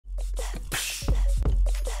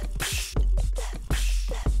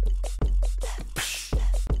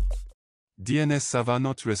DNS server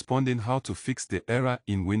not responding. How to fix the error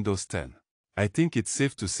in Windows 10. I think it's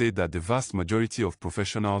safe to say that the vast majority of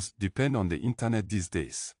professionals depend on the internet these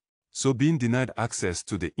days. So being denied access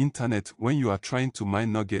to the internet when you are trying to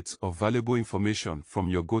mine nuggets of valuable information from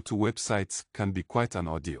your go-to websites can be quite an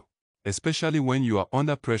ordeal, especially when you are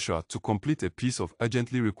under pressure to complete a piece of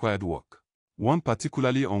urgently required work. One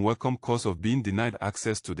particularly unwelcome cause of being denied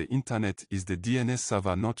access to the internet is the DNS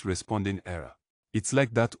server not responding error. It's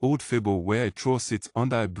like that old fable where a troll sits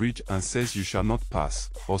under a bridge and says you shall not pass,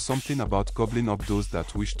 or something about gobbling up those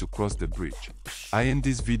that wish to cross the bridge. I end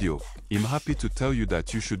this video. I'm happy to tell you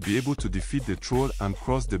that you should be able to defeat the troll and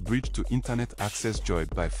cross the bridge to internet access joy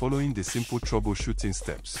by following the simple troubleshooting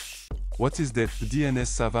steps. What is the DNS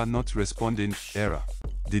server not responding error?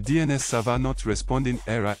 The DNS server not responding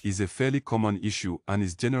error is a fairly common issue and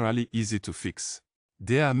is generally easy to fix.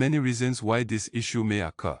 There are many reasons why this issue may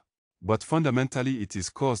occur, but fundamentally it is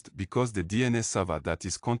caused because the DNS server that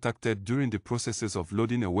is contacted during the processes of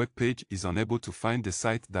loading a web page is unable to find the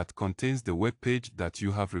site that contains the web page that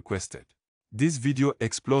you have requested. This video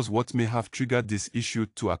explores what may have triggered this issue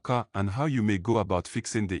to occur and how you may go about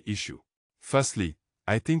fixing the issue. Firstly,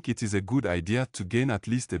 I think it is a good idea to gain at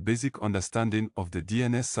least a basic understanding of the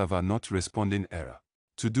DNS server not responding error.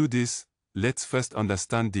 To do this, let's first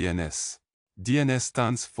understand DNS. DNS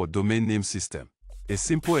stands for Domain Name System. A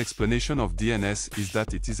simple explanation of DNS is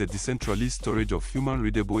that it is a decentralized storage of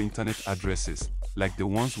human-readable internet addresses, like the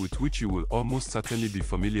ones with which you will almost certainly be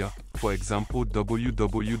familiar, for example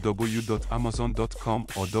www.amazon.com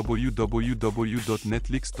or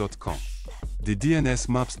www.netflix.com. The DNS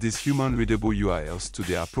maps these human-readable URLs to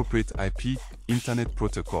their appropriate IP, Internet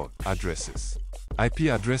Protocol, addresses. IP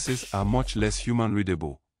addresses are much less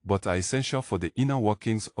human-readable, but are essential for the inner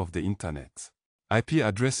workings of the Internet. IP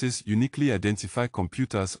addresses uniquely identify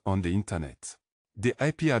computers on the Internet. The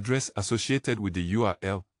IP address associated with the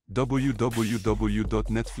URL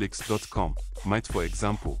www.netflix.com might, for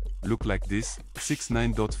example, look like this: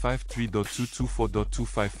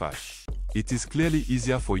 69.53.224.255. It is clearly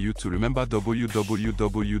easier for you to remember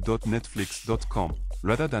www.netflix.com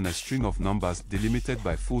rather than a string of numbers delimited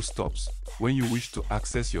by full stops when you wish to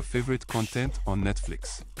access your favorite content on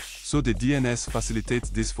Netflix. So the DNS facilitates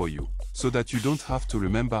this for you, so that you don't have to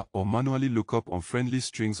remember or manually look up unfriendly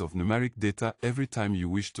strings of numeric data every time you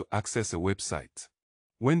wish to access a website.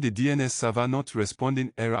 When the DNS server not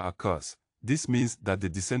responding error occurs, this means that the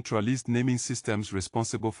decentralized naming systems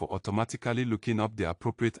responsible for automatically looking up the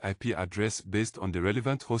appropriate IP address based on the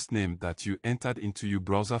relevant hostname that you entered into your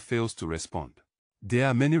browser fails to respond. There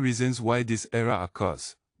are many reasons why this error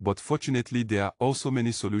occurs, but fortunately there are also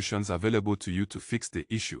many solutions available to you to fix the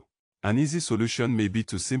issue. An easy solution may be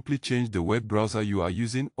to simply change the web browser you are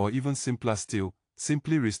using, or even simpler still,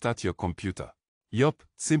 simply restart your computer. Yup,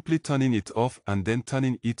 simply turning it off and then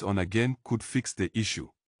turning it on again could fix the issue.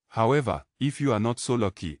 However, if you are not so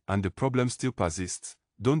lucky and the problem still persists,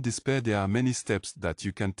 don't despair. There are many steps that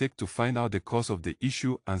you can take to find out the cause of the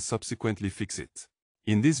issue and subsequently fix it.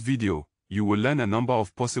 In this video, you will learn a number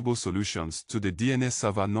of possible solutions to the DNS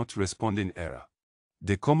server not responding error.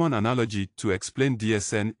 The common analogy to explain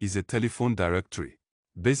DSN is a telephone directory.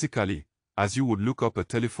 Basically, as you would look up a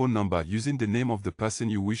telephone number using the name of the person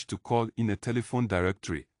you wish to call in a telephone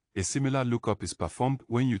directory, a similar lookup is performed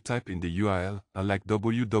when you type in the URL, like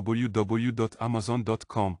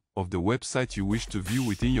www.amazon.com, of the website you wish to view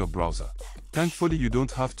within your browser. Thankfully, you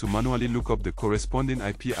don't have to manually look up the corresponding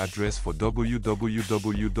IP address for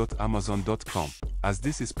www.amazon.com, as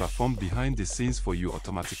this is performed behind the scenes for you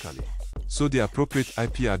automatically. So the appropriate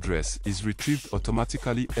IP address is retrieved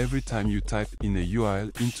automatically every time you type in a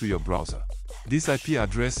URL into your browser. This IP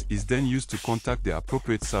address is then used to contact the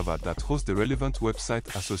appropriate server that hosts the relevant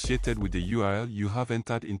website associated with the URL you have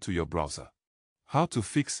entered into your browser. How to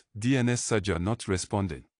fix DNS server not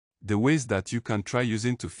responding. The ways that you can try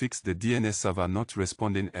using to fix the DNS server not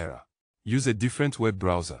responding error. Use a different web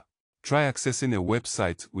browser. Try accessing a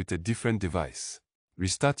website with a different device.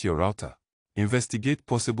 Restart your router. Investigate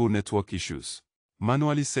possible network issues.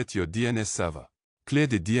 Manually set your DNS server. Clear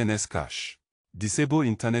the DNS cache. Disable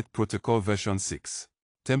Internet Protocol version 6.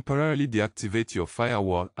 Temporarily deactivate your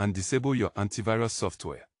firewall and disable your antivirus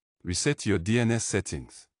software. Reset your DNS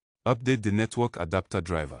settings. Update the network adapter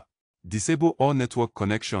driver. Disable all network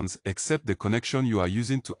connections except the connection you are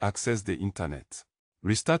using to access the internet.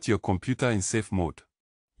 Restart your computer in safe mode.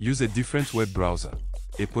 Use a different web browser.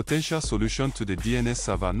 A potential solution to the DNS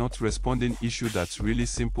server not responding issue that's really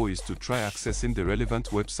simple is to try accessing the relevant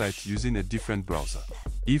website using a different browser.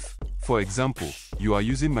 If, for example, you are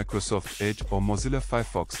using Microsoft Edge or Mozilla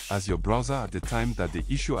Firefox as your browser at the time that the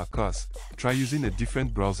issue occurs, try using a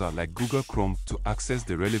different browser like Google Chrome to access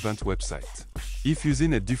the relevant website. If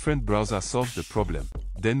using a different browser solves the problem,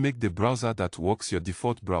 then make the browser that works your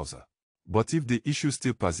default browser. But if the issue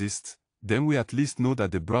still persists, then we at least know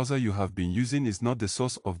that the browser you have been using is not the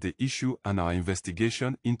source of the issue, and our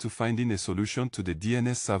investigation into finding a solution to the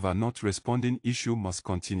DNS server not responding issue must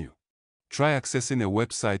continue. Try accessing a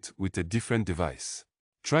website with a different device.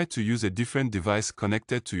 Try to use a different device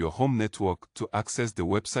connected to your home network to access the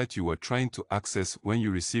website you were trying to access when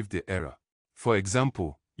you received the error. For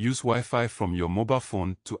example, use Wi-Fi from your mobile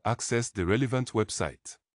phone to access the relevant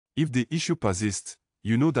website. If the issue persists,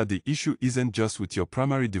 you know that the issue isn't just with your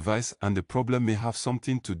primary device and the problem may have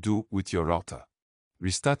something to do with your router.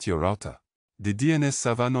 Restart your router. The DNS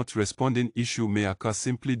server not responding issue may occur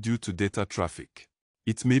simply due to data traffic.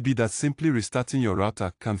 It may be that simply restarting your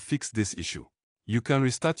router can fix this issue. You can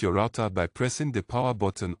restart your router by pressing the power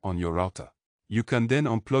button on your router. You can then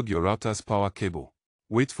unplug your router's power cable.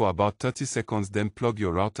 Wait for about 30 seconds, then plug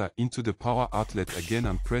your router into the power outlet again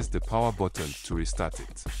and press the power button to restart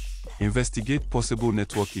it. Investigate possible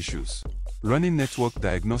network issues. Running network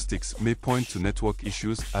diagnostics may point to network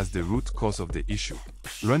issues as the root cause of the issue.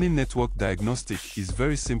 Running network diagnostic is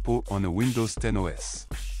very simple on a Windows 10 OS.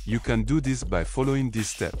 You can do this by following these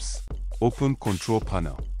steps. Open Control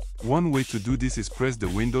Panel. One way to do this is press the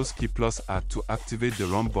Windows key +R to activate the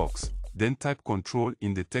Run box, then type Control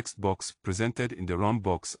in the text box presented in the Run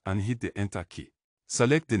box and hit the Enter key.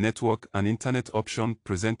 Select the Network and Internet option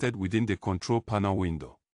presented within the Control Panel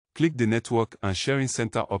window. Click the Network and Sharing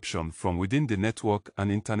Center option from within the Network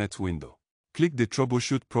and Internet window. Click the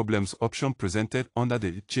Troubleshoot Problems option presented under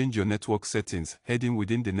the Change Your Network Settings heading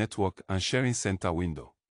within the Network and Sharing Center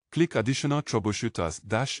window. Click Additional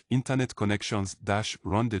Troubleshooters - Internet Connections -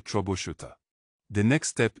 Run the troubleshooter. The next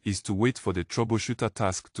step is to wait for the troubleshooter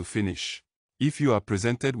task to finish. If you are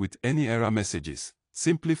presented with any error messages,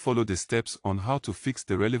 simply follow the steps on how to fix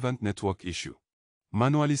the relevant network issue.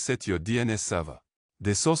 Manually set your DNS server.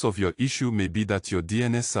 The source of your issue may be that your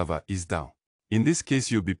DNS server is down. In this case,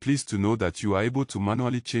 you'll be pleased to know that you are able to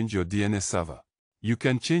manually change your DNS server. You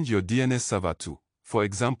can change your DNS server to, for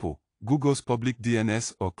example, Google's public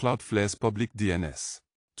DNS or Cloudflare's public DNS.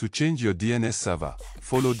 To change your DNS server,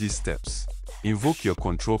 follow these steps. Invoke your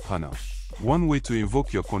control panel. One way to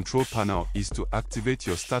invoke your control panel is to activate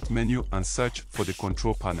your Start menu and search for the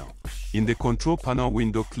control panel. In the control panel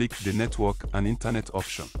window, click the Network and Internet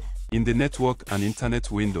option. In the Network and Internet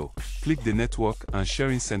window, click the Network and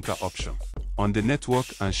Sharing Center option. On the Network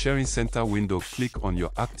and Sharing Center window, click on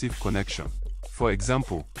your active connection. For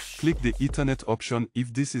example, click the Ethernet option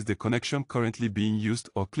if this is the connection currently being used,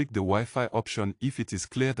 or click the Wi-Fi option if it is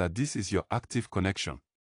clear that this is your active connection.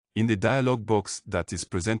 In the dialog box that is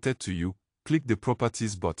presented to you, click the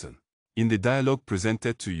Properties button. In the dialog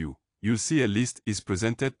presented to you, you'll see a list is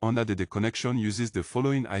presented under the connection uses the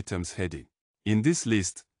following items heading. In this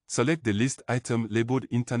list, select the list item labeled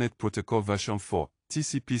Internet Protocol version 4,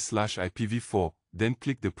 TCP/IPv4, then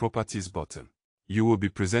click the Properties button. You will be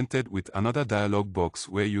presented with another dialog box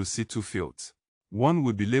where you'll see two fields. One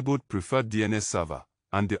will be labeled Preferred DNS Server,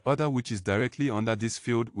 and the other, which is directly under this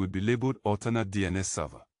field, will be labeled Alternate DNS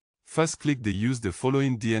Server. First, click the Use the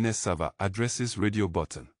following DNS server addresses radio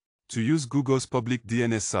button. To use Google's public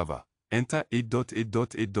DNS server, enter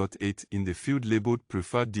 8.8.8.8 in the field labeled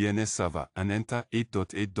Preferred DNS Server and enter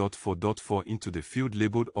 8.8.4.4 into the field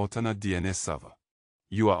labeled Alternate DNS Server.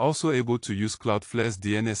 You are also able to use Cloudflare's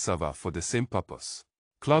DNS server for the same purpose.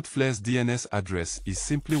 Cloudflare's DNS address is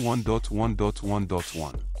simply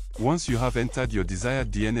 1.1.1.1. Once you have entered your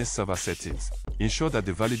desired DNS server settings, ensure that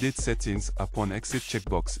the Validate Settings upon Exit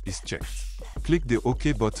checkbox is checked. Click the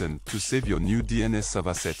OK button to save your new DNS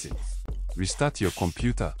server settings. Restart your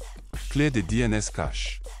computer. Clear the DNS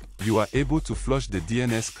cache. You are able to flush the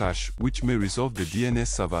DNS cache, which may resolve the DNS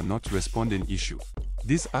server not responding issue.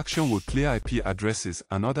 This action will clear IP addresses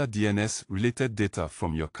and other DNS-related data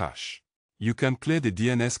from your cache. You can clear the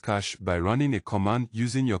DNS cache by running a command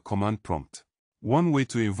using your command prompt. One way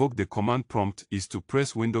to invoke the command prompt is to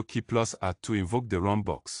press Windows key +R to invoke the Run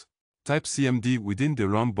box. Type CMD within the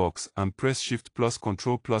Run box and press Shift +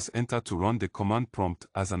 Control + Enter to run the command prompt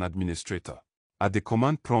as an administrator. At the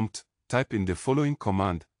command prompt, type in the following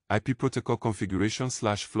command, IP protocol configuration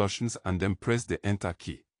 /flushings, and then press the Enter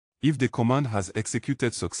key. If the command has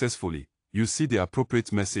executed successfully, you see the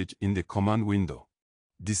appropriate message in the command window.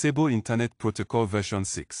 Disable Internet Protocol version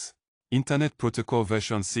 6. Internet Protocol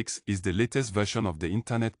version 6 is the latest version of the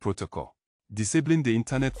Internet Protocol. Disabling the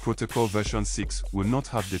Internet Protocol version 6 will not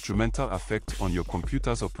have detrimental effect on your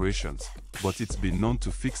computer's operations, but it's been known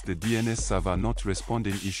to fix the DNS server not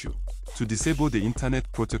responding issue. To disable the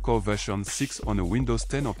Internet Protocol version 6 on a Windows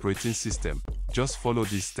 10 operating system, just follow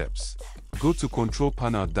these steps. Go to Control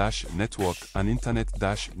Panel - Network and Internet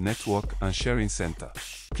 - Network and Sharing Center.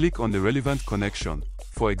 Click on the relevant connection,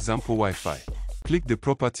 for example Wi-Fi. Click the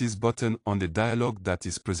Properties button on the dialog that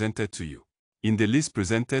is presented to you. In the list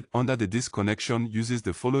presented under the This connection uses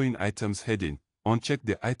the following items heading, uncheck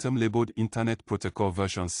the item labeled Internet Protocol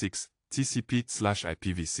version 6,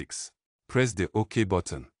 TCP/IPv6. Press the OK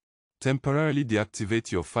button. Temporarily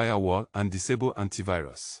deactivate your firewall and disable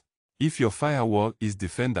antivirus. If your firewall is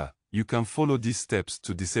Defender, you can follow these steps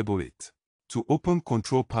to disable it. To open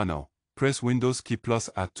Control Panel, press Windows key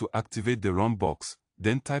 +A to activate the Run box,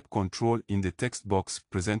 then type Control in the text box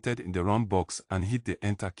presented in the Run box and hit the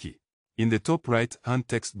Enter key. In the top right-hand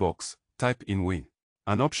text box, type in Win.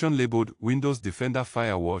 An option labeled Windows Defender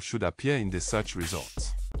Firewall should appear in the search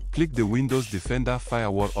results. Click the Windows Defender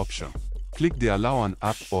Firewall option. Click the Allow an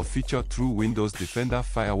app or feature through Windows Defender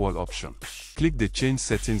Firewall option. Click the Change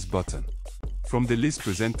Settings button. From the list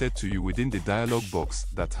presented to you within the dialog box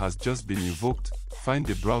that has just been invoked, find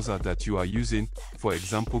the browser that you are using, for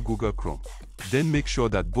example Google Chrome. Then make sure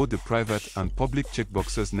that both the private and public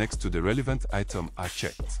checkboxes next to the relevant item are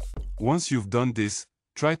checked. Once you've done this,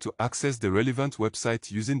 try to access the relevant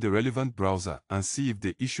website using the relevant browser and see if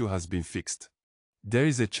the issue has been fixed. There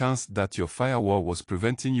is a chance that your firewall was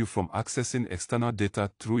preventing you from accessing external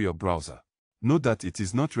data through your browser. Note that it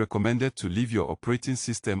is not recommended to leave your operating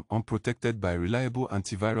system unprotected by reliable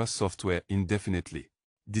antivirus software indefinitely.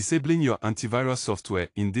 Disabling your antivirus software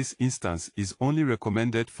in this instance is only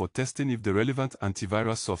recommended for testing if the relevant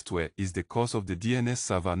antivirus software is the cause of the DNS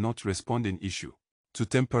server not responding issue. To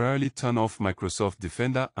temporarily turn off Microsoft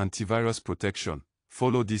Defender Antivirus Protection,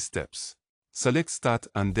 follow these steps. Select Start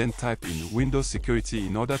and then type in Windows Security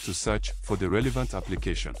in order to search for the relevant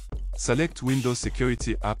application. Select Windows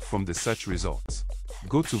Security app from the search results.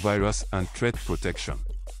 Go to Virus and Threat Protection.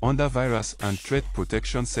 Under Virus and Threat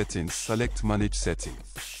Protection Settings, select Manage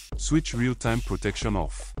Settings. Switch Real-Time Protection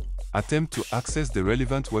off. Attempt to access the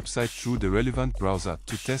relevant website through the relevant browser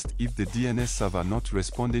to test if the DNS server not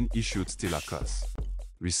responding issue still occurs.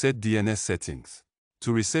 Reset DNS settings.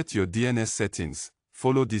 To reset your DNS settings,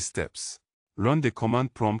 follow these steps. Run the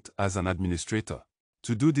command prompt as an administrator.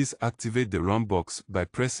 To do this, activate the Run box by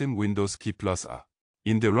pressing Windows key +A.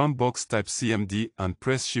 In the Run box, type CMD and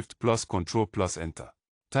press Shift + Control + Enter.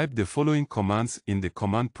 Type the following commands in the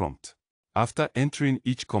command prompt. After entering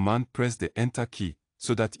each command, press the Enter key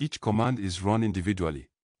so that each command is run individually.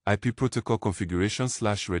 IP protocol configuration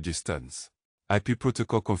 /registers. IP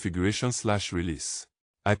protocol configuration /release.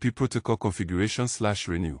 IP protocol configuration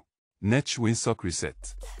 /renew. Netsh winsock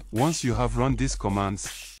reset. Once you have run these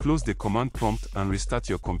commands, close the command prompt and restart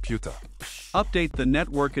your computer. Update the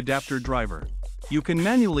network adapter driver. You can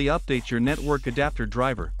manually update your network adapter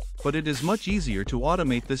driver, but it is much easier to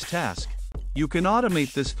automate this task. You can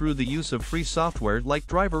automate this through the use of free software like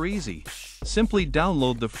Driver Easy. Simply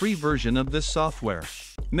download the free version of this software.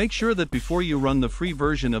 Make sure that before you run the free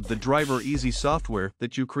version of the Driver Easy software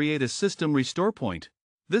that you create a system restore point.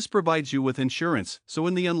 This provides you with insurance, so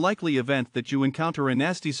in the unlikely event that you encounter a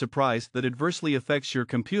nasty surprise that adversely affects your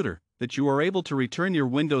computer, that you are able to return your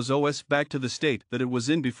Windows OS back to the state that it was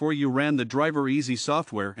in before you ran the Driver Easy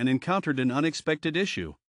software and encountered an unexpected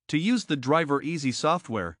issue. To use the Driver Easy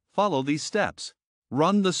software, follow these steps.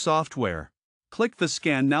 Run the software. Click the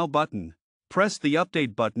Scan Now button. Press the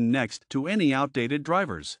Update button next to any outdated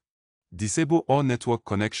drivers. Disable all network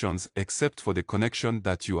connections except for the connection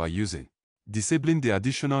that you are using. Disabling the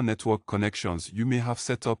additional network connections you may have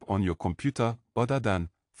set up on your computer other than,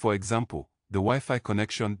 for example, the Wi-Fi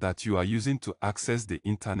connection that you are using to access the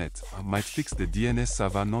internet might fix the DNS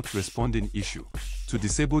server not responding issue. To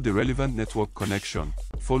disable the relevant network connection,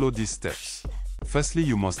 follow these steps. Firstly,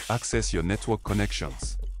 you must access your network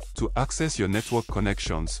connections. To access your network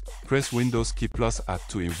connections, press Windows key +A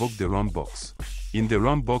to invoke the Run box. In the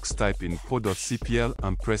Run box, type in co.cpl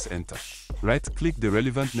and press Enter. Right-click the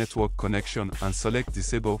relevant network connection and select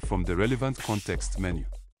Disable from the relevant context menu.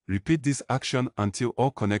 Repeat this action until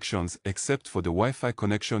all connections except for the Wi-Fi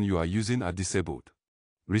connection you are using are disabled.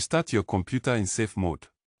 Restart your computer in safe mode.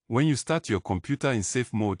 When you start your computer in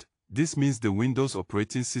safe mode, this means the Windows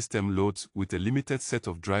operating system loads with a limited set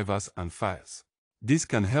of drivers and files. This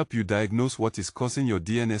can help you diagnose what is causing your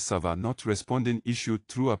DNS server not responding issue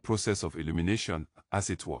through a process of elimination,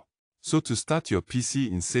 as it were. So to start your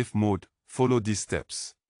PC in safe mode, follow these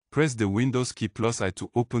steps. Press the Windows key +I to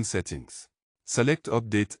open Settings. Select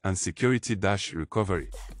Update and Security-Recovery.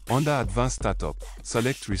 Under Advanced Startup,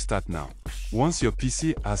 select Restart Now. Once your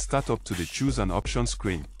PC has started to the Choose an Option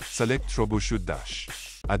screen, select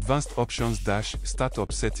Troubleshoot-, Advanced Options -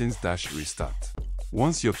 Startup Settings - Restart.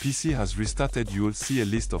 Once your PC has restarted, you will see a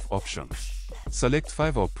list of options. Select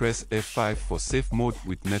 5 or press F5 for safe mode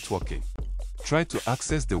with networking. Try to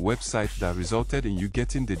access the website that resulted in you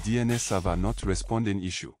getting the DNS server not responding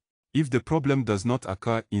issue. If the problem does not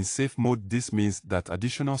occur in safe mode, this means that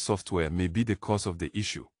additional software may be the cause of the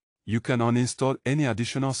issue. You can uninstall any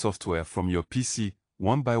additional software from your PC,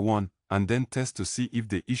 one by one, and then test to see if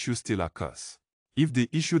the issue still occurs. If the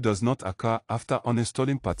issue does not occur after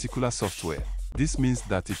uninstalling particular software, this means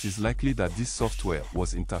that it is likely that this software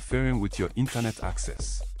was interfering with your internet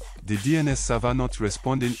access. The DNS server not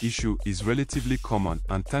responding issue is relatively common,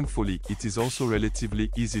 and thankfully it is also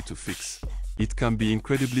relatively easy to fix. It can be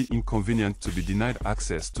incredibly inconvenient to be denied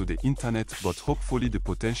access to the internet, but hopefully the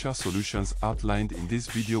potential solutions outlined in this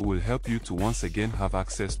video will help you to once again have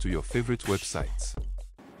access to your favorite websites.